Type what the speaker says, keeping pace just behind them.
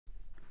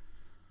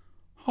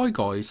Hi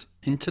guys,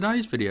 in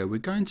today's video we're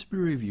going to be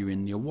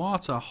reviewing the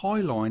Iwata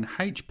Highline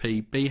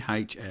HP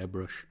BH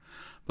airbrush.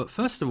 But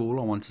first of all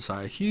I want to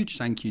say a huge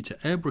thank you to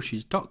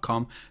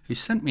airbrushes.com who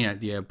sent me out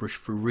the airbrush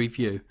for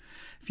review.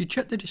 If you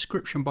check the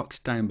description box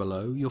down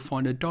below you'll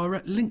find a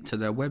direct link to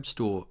their web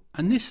store,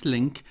 and this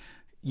link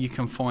you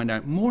can find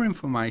out more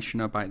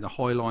information about the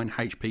Highline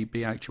HP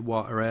BH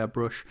Iwata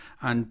airbrush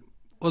and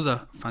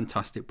other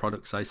fantastic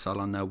products they sell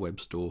on their web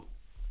store.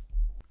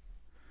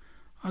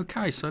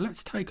 Okay, so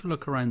let's take a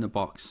look around the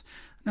box.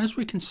 And as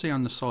we can see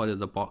on the side of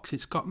the box,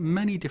 it's got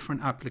many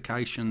different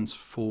applications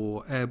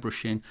for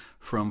airbrushing,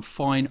 from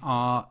fine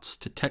arts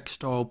to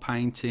textile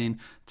painting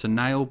to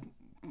nail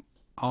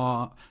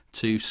art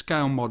to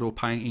scale model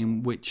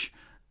painting, which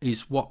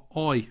is what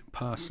I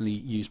personally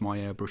use my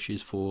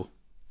airbrushes for.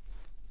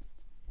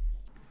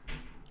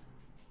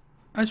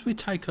 As we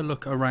take a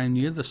look around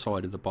the other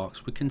side of the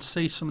box, we can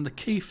see some of the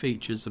key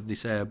features of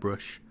this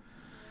airbrush.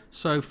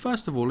 So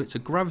first of all, it's a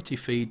gravity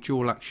feed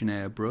dual action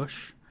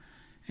airbrush.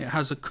 It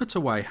has a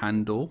cutaway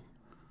handle.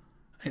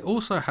 It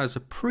also has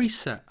a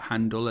preset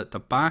handle at the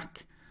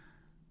back,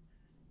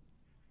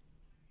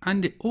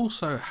 and it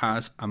also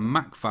has a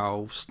MAC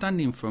valve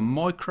standing for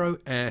micro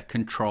air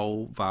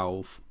control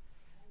valve.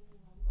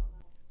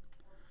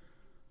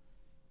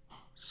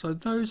 So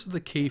those are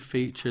the key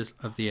features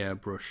of the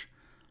airbrush.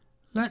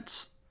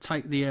 Let's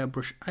take the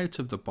airbrush out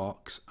of the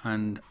box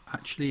and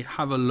actually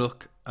have a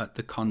look at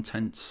the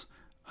contents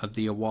of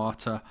the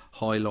Iwata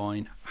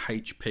Highline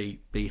HP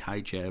BH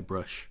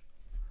airbrush.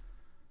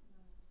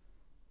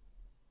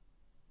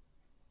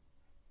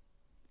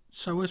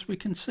 So as we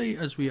can see,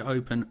 as we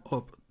open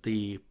up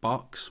the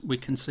box, we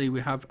can see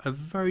we have a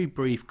very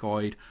brief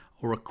guide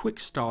or a quick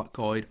start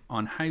guide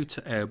on how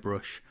to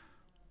airbrush.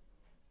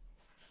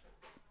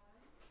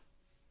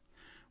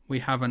 We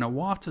have an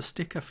Iwata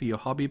sticker for your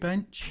hobby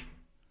bench,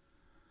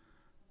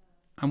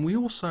 and we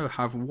also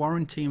have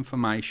warranty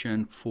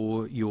information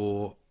for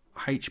your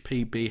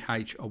HP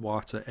BH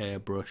Iwata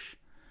airbrush.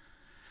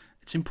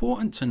 It's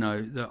important to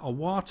note that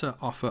Iwata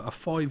offer a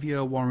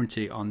 5-year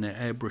warranty on their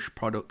airbrush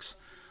products,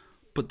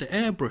 but the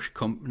airbrush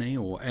company,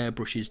 or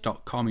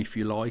airbrushes.com if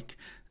you like,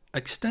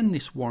 extend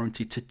this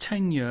warranty to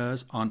 10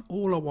 years on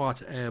all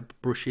Iwata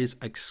airbrushes,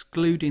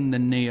 excluding the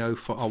Neo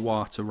for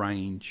Iwata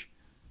range.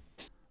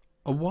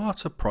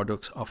 Iwata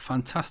products are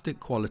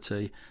fantastic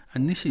quality,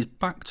 and this is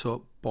backed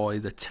up by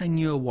the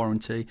 10-year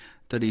warranty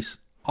that is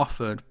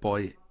offered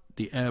by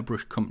the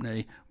airbrush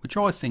company, which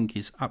I think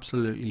is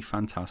absolutely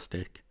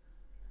fantastic.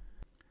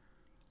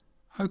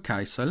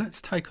 Okay, so let's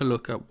take a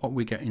look at what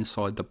we get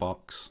inside the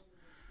box.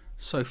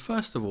 So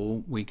first of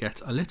all, we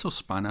get a little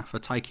spanner for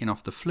taking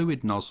off the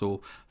fluid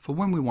nozzle for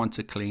when we want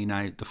to clean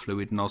out the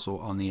fluid nozzle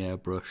on the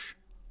airbrush.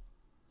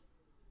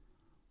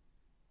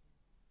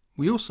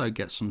 We also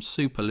get some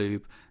super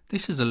lube.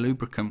 This is a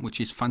lubricant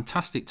which is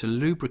fantastic to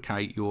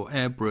lubricate your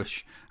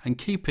airbrush and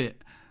keep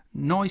it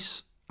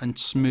nice and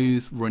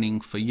smooth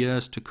running for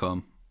years to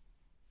come.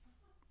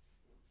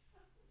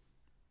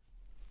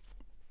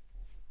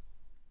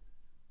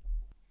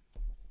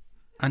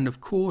 And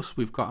of course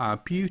we've got our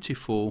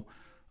beautiful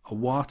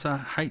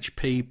Iwata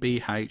HP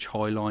BH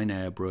Highline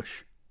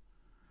airbrush,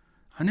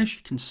 and as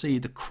you can see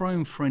the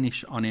chrome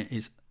finish on it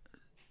is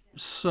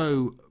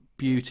so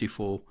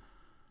beautiful.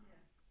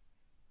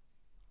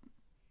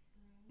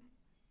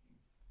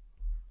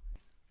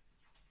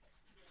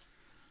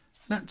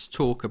 Let's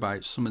talk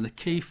about some of the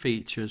key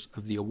features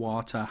of the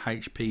Iwata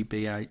HP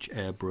BH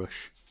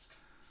airbrush.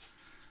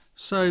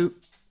 So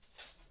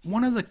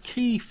one of the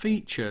key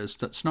features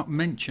that's not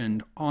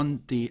mentioned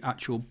on the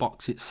actual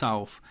box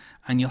itself,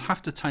 and you'll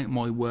have to take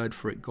my word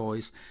for it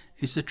guys,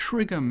 is the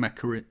trigger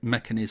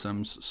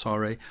mechanisms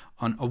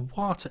on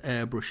Iwata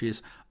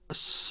airbrushes are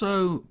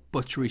so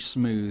buttery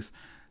smooth.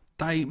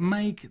 They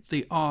make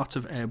the art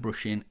of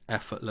airbrushing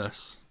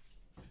effortless.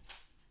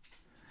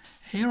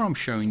 Here I'm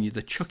showing you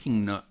the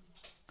chucking nut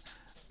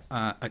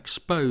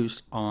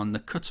exposed on the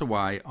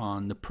cutaway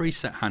on the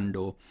preset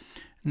handle.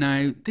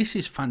 Now this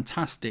is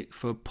fantastic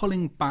for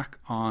pulling back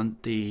on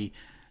the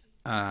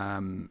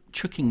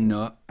chucking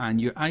nut, and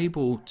you're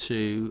able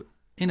to,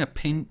 in a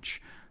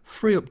pinch,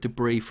 free up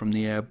debris from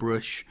the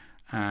airbrush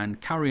and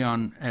carry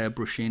on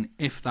airbrushing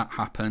if that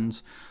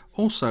happens.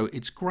 Also,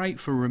 it's great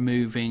for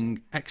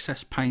removing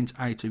excess paint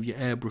out of your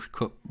airbrush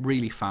cup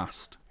really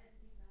fast.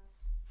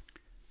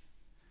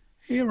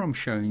 Here I'm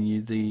showing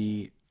you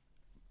the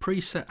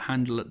preset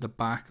handle at the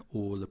back,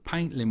 or the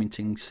paint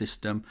limiting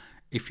system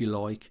if you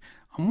like,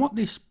 and what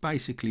this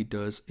basically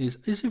does is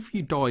if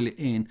you dial it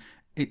in,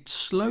 it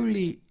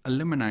slowly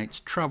eliminates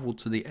travel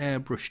to the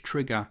airbrush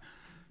trigger,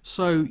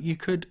 so you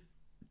could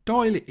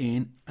dial it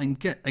in and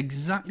get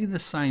exactly the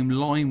same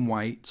line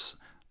weights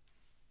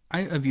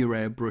out of your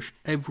airbrush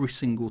every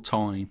single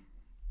time.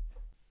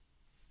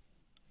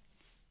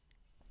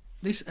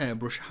 This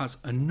airbrush has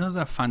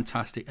another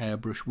fantastic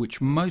airbrush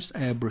which most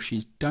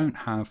airbrushes don't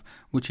have,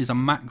 which is a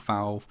MAC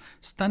valve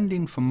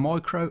standing for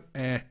micro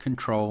air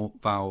control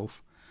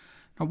valve.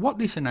 And what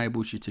this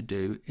enables you to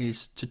do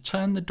is to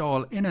turn the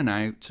dial in and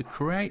out to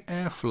create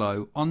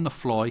airflow on the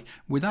fly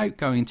without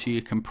going to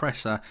your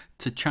compressor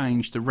to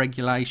change the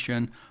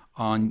regulation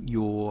on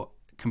your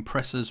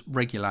compressor's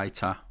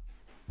regulator.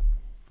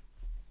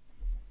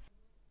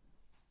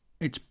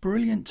 It's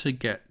brilliant to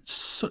get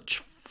such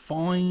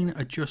fine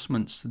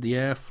adjustments to the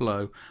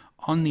airflow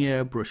on the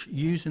airbrush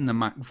using the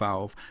Mac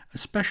valve,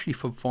 especially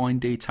for fine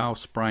detail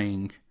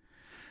spraying.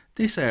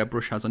 This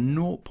airbrush has a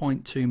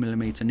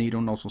 0.2mm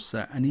needle nozzle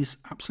set and is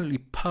absolutely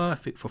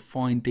perfect for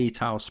fine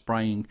detail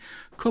spraying.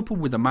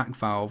 Coupled with the Mac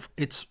valve,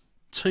 it's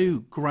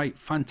two great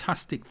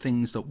fantastic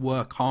things that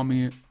work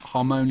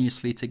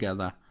harmoniously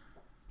together.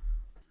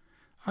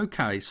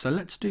 Okay, so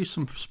let's do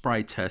some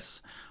spray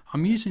tests.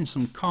 I'm using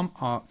some Com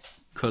Art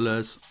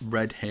colours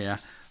red here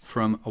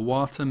from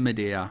Iwata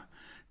Medea.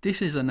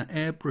 This is an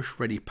airbrush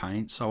ready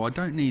paint, so I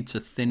don't need to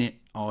thin it.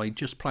 I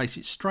just place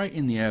it straight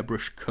in the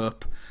airbrush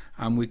cup,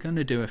 and we're going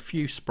to do a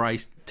few spray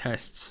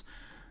tests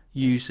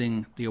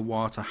using the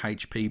Iwata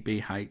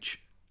HPBH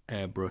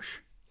airbrush.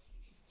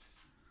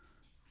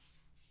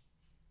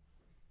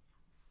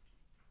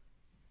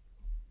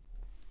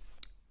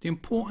 The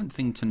important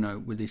thing to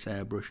note with this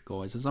airbrush,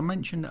 guys, as I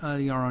mentioned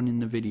earlier on in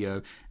the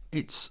video,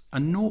 it's a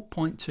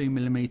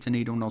 0.2mm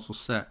needle nozzle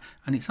set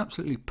and it's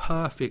absolutely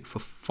perfect for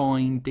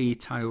fine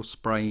detail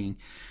spraying.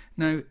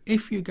 Now,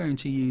 if you're going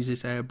to use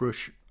this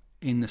airbrush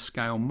in the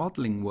scale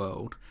modelling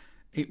world,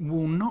 it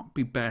will not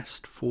be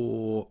best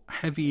for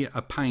heavier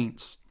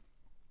paints,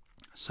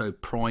 so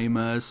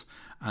primers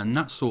and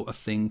that sort of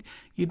thing.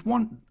 You'd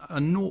want a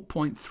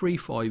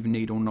 0.35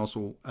 needle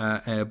nozzle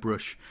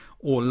airbrush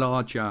or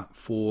larger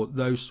for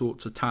those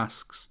sorts of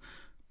tasks.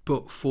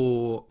 But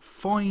for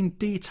fine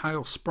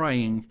detail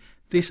spraying,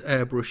 this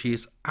airbrush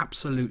is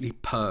absolutely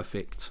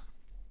perfect.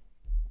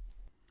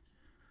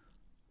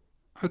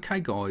 Okay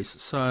guys,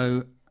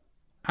 so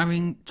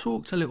having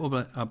talked a little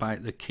bit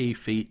about the key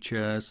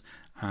features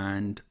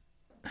and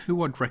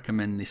who I'd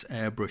recommend this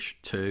airbrush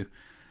to,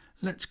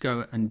 let's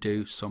go and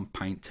do some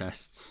paint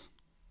tests.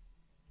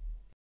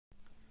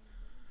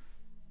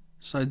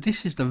 So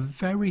this is the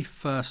very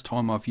first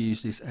time I've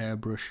used this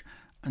airbrush,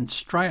 and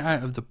straight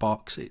out of the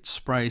box it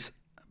sprays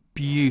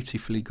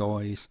beautifully,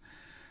 guys.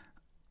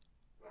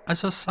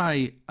 As I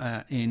say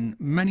in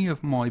many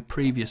of my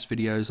previous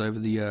videos over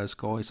the years,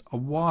 guys,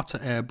 Iwata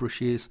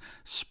airbrushes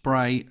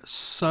spray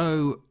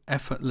so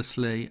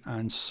effortlessly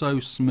and so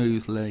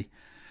smoothly,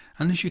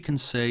 and as you can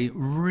see,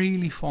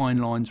 really fine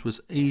lines was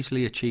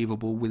easily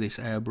achievable with this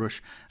airbrush,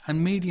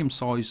 and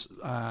medium-sized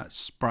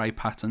spray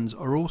patterns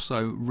are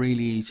also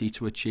really easy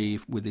to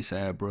achieve with this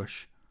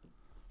airbrush.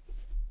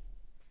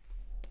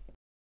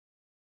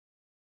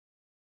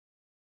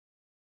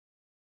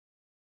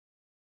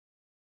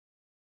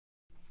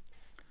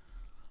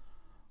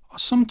 I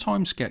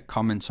sometimes get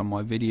comments on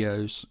my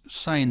videos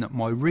saying that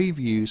my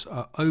reviews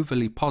are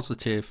overly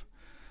positive,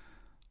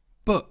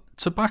 but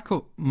to back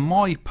up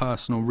my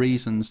personal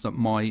reasons that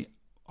my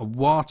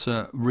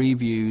Iwata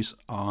reviews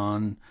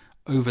on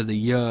over the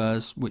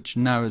years, which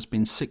now has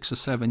been 6 or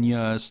 7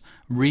 years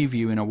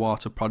reviewing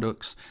Iwata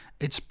products,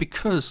 it's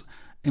because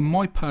in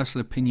my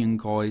personal opinion,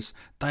 guys,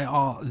 they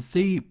are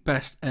the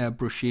best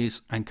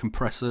airbrushes and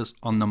compressors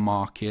on the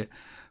market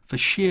for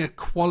sheer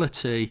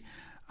quality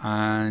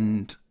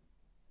and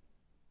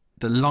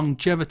the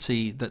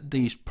longevity that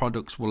these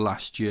products will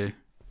last you.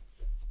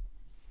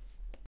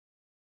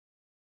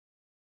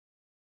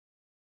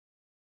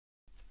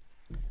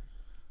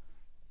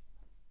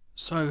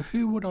 So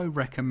who would I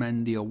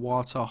recommend the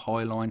Iwata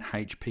Highline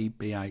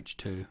HPBH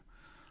to?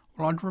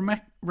 Well,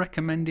 I'd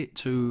recommend it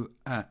to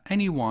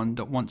anyone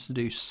that wants to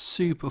do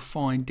super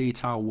fine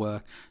detail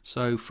work.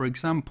 So for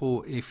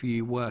example, if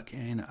you work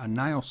in a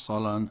nail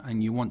salon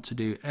and you want to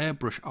do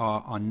airbrush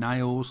art on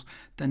nails,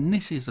 then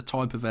this is the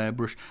type of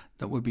airbrush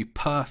that would be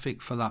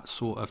perfect for that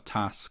sort of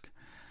task.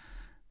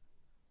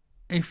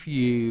 If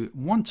you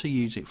want to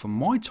use it for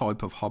my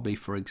type of hobby,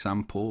 for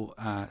example,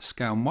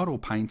 scale model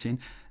painting,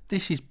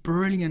 this is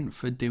brilliant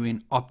for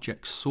doing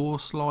object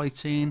source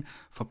lighting,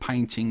 for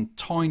painting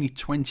tiny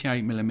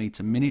 28mm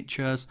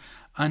miniatures,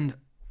 and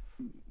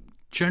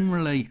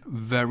generally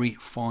very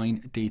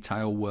fine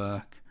detail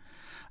work.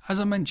 As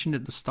I mentioned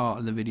at the start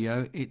of the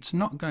video, it's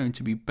not going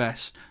to be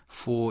best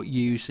for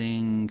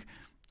using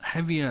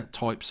heavier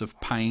types of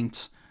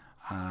paint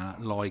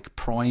like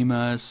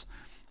primers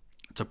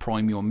to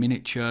prime your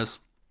miniatures,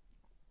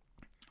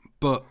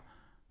 but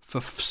for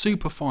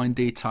super fine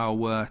detail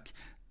work,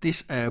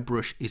 this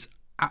airbrush is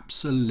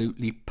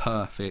absolutely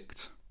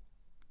perfect.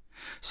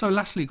 So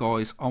lastly,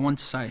 guys, I want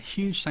to say a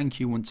huge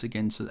thank you once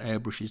again to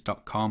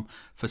airbrushes.com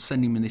for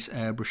sending me this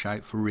airbrush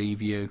out for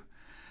review.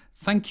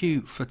 Thank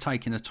you for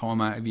taking the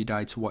time out of your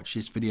day to watch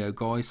this video,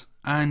 guys,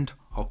 and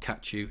I'll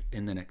catch you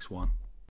in the next one.